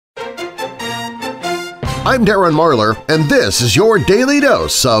I'm Darren Marlar, and this is your daily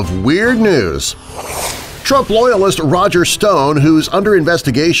dose of weird news. Trump loyalist Roger Stone, who's under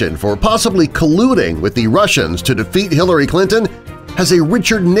investigation for possibly colluding with the Russians to defeat Hillary Clinton, has a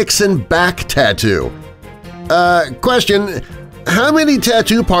Richard Nixon back tattoo. Question: how many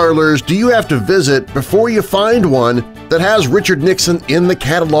tattoo parlors do you have to visit before you find one that has Richard Nixon in the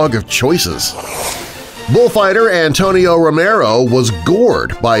catalog of choices? Bullfighter Antonio Romero was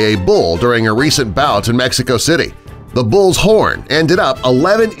gored by a bull during a recent bout in Mexico City. The bull's horn ended up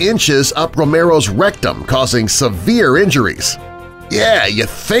 11 inches up Romero's rectum, causing severe injuries. Yeah, you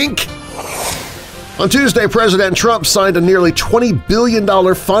think? On Tuesday, President Trump signed a nearly $20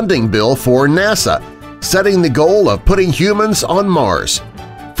 billion funding bill for NASA, setting the goal of putting humans on Mars.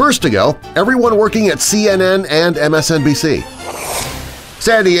 First to go, everyone working at CNN and MSNBC.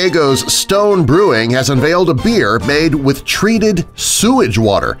 San Diego's Stone Brewing has unveiled a beer made with treated sewage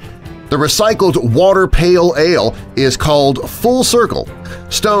water. The recycled water pale ale is called Full Circle.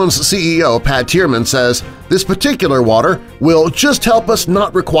 Stone's CEO Pat Tierman says this particular water will just help us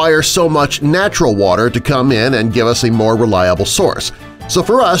not require so much natural water to come in and give us a more reliable source. So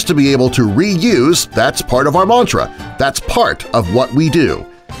for us to be able to reuse, that's part of our mantra. That's part of what we do.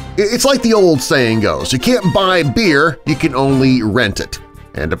 It's like the old saying goes, you can't buy beer, you can only rent it.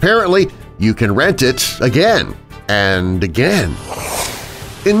 And apparently, you can rent it again and again.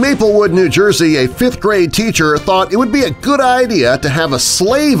 In Maplewood, New Jersey, a fifth-grade teacher thought it would be a good idea to have a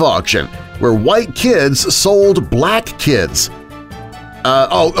slave auction where white kids sold black kids.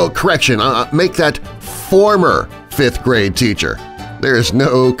 Correction, make that former fifth-grade teacher. There's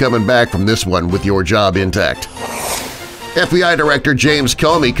no coming back from this one with your job intact. FBI Director James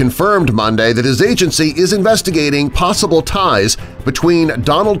Comey confirmed Monday that his agency is investigating possible ties between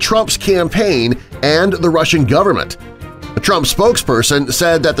Donald Trump's campaign and the Russian government. A Trump spokesperson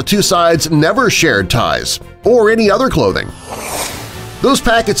said that the two sides never shared ties or any other clothing. Those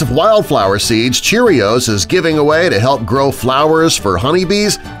packets of wildflower seeds Cheerios is giving away to help grow flowers for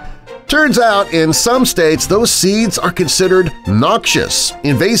honeybees, turns out in some states those seeds are considered noxious,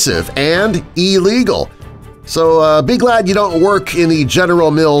 invasive, and illegal. So be glad you don't work in the General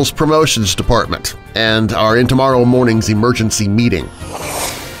Mills Promotions Department and are in tomorrow morning's emergency meeting.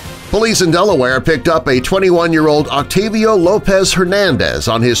 Police in Delaware picked up a 21-year-old Octavio Lopez-Hernandez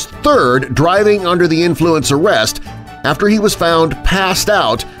on his third driving under the influence arrest after he was found passed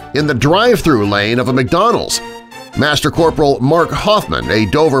out in the drive-thru lane of a McDonald's. Master Corporal Mark Hoffman, a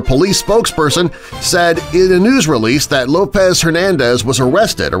Dover police spokesperson, said in a news release that Lopez-Hernandez was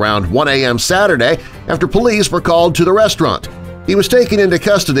arrested around 1 a.m. Saturday after police were called to the restaurant. He was taken into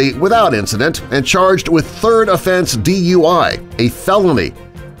custody without incident and charged with third offense DUI, a felony.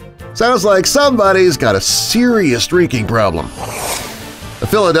 Sounds like somebody's got a serious drinking problem. A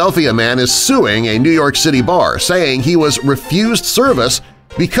Philadelphia man is suing a New York City bar, saying he was refused service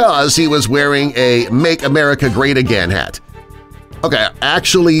because he was wearing a Make America Great Again hat. Okay,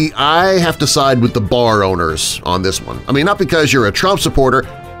 actually, I have to side with the bar owners on this one. I mean, not because you're a Trump supporter,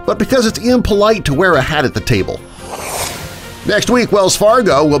 but because it's impolite to wear a hat at the table. Next week, Wells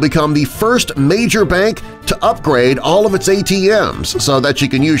Fargo will become the first major bank to upgrade all of its ATMs so that you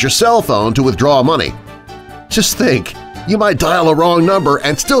can use your cell phone to withdraw money. Just think, you might dial a wrong number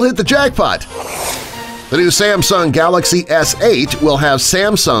and still hit the jackpot! The new Samsung Galaxy S8 will have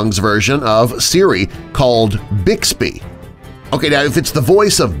Samsung's version of Siri called Bixby. Okay, now if it's the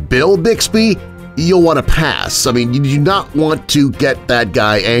voice of Bill Bixby, you'll want to pass. I mean, you do not want to get that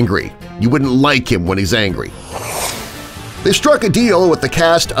guy angry. You wouldn't like him when he's angry. They struck a deal with the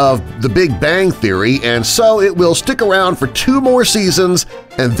cast of The Big Bang Theory, and so it will stick around for 2 more seasons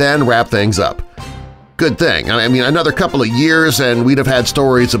and then wrap things up. Good thing. I mean, another couple of years and we'd have had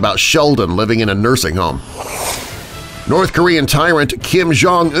stories about Sheldon living in a nursing home. North Korean tyrant Kim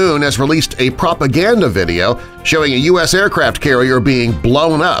Jong-un has released a propaganda video showing a U.S. aircraft carrier being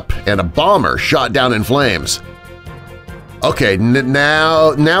blown up and a bomber shot down in flames. Okay,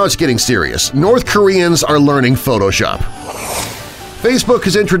 now it's getting serious. North Koreans are learning Photoshop. Facebook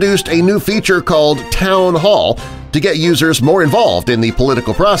has introduced a new feature called Town Hall to get users more involved in the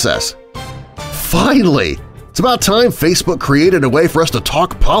political process. Finally! It's about time Facebook created a way for us to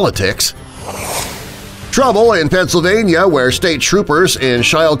talk politics. Trouble in Pennsylvania, where state troopers in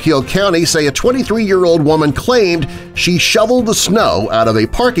Schuylkill County say a 23-year-old woman claimed she shoveled the snow out of a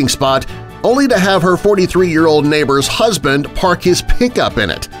parking spot only to have her 43-year-old neighbor's husband park his pickup in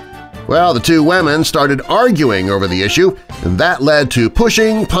it. Well, the two women started arguing over the issue, and that led to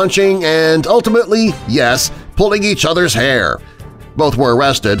pushing, punching, and ultimately, yes, pulling each other's hair. Both were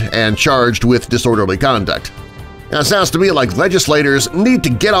arrested and charged with disorderly conduct. Now, it sounds to me like legislators need to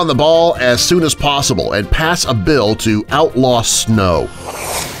get on the ball as soon as possible and pass a bill to outlaw snow.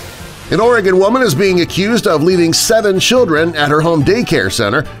 An Oregon woman is being accused of leaving 7 children at her home daycare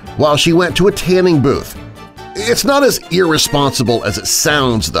center while she went to a tanning booth. It's not as irresponsible as it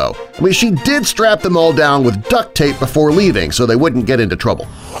sounds, though. I mean, she did strap them all down with duct tape before leaving so they wouldn't get into trouble.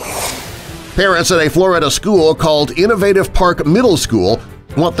 Parents at a Florida school called Innovative Park Middle School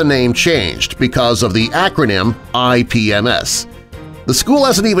want the name changed because of the acronym IPMS. The school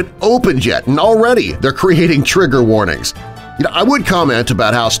hasn't even opened yet, and already they're creating trigger warnings. I would comment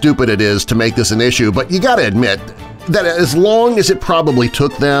about how stupid it is to make this an issue, but you gotta admit that as long as it probably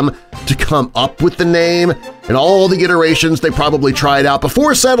took them to come up with the name and all the iterations they probably tried out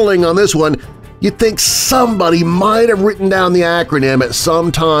before settling on this one, you'd think somebody might have written down the acronym at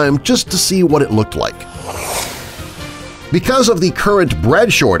some time just to see what it looked like. Because of the current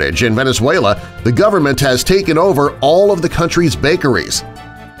bread shortage in Venezuela, the government has taken over all of the country's bakeries.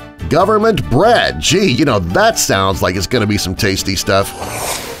 Government bread, gee, that sounds like it's going to be some tasty stuff.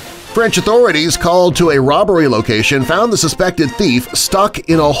 French authorities called to a robbery location found the suspected thief stuck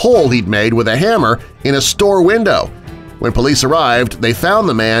in a hole he'd made with a hammer in a store window. When police arrived, they found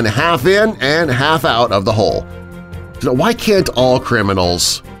the man half in and half out of the hole. So why can't all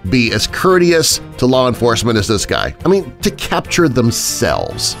criminals be as courteous to law enforcement as this guy? I mean, to capture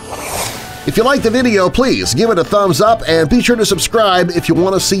themselves. If you liked the video, please give it a thumbs up and be sure to subscribe if you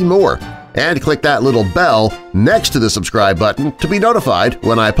want to see more. And click that little bell next to the subscribe button to be notified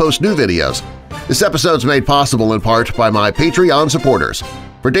when I post new videos. This episode's made possible in part by my Patreon supporters.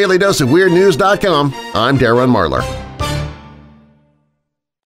 For DailyDoseOfWeirdNews.com, I'm Darren Marlar.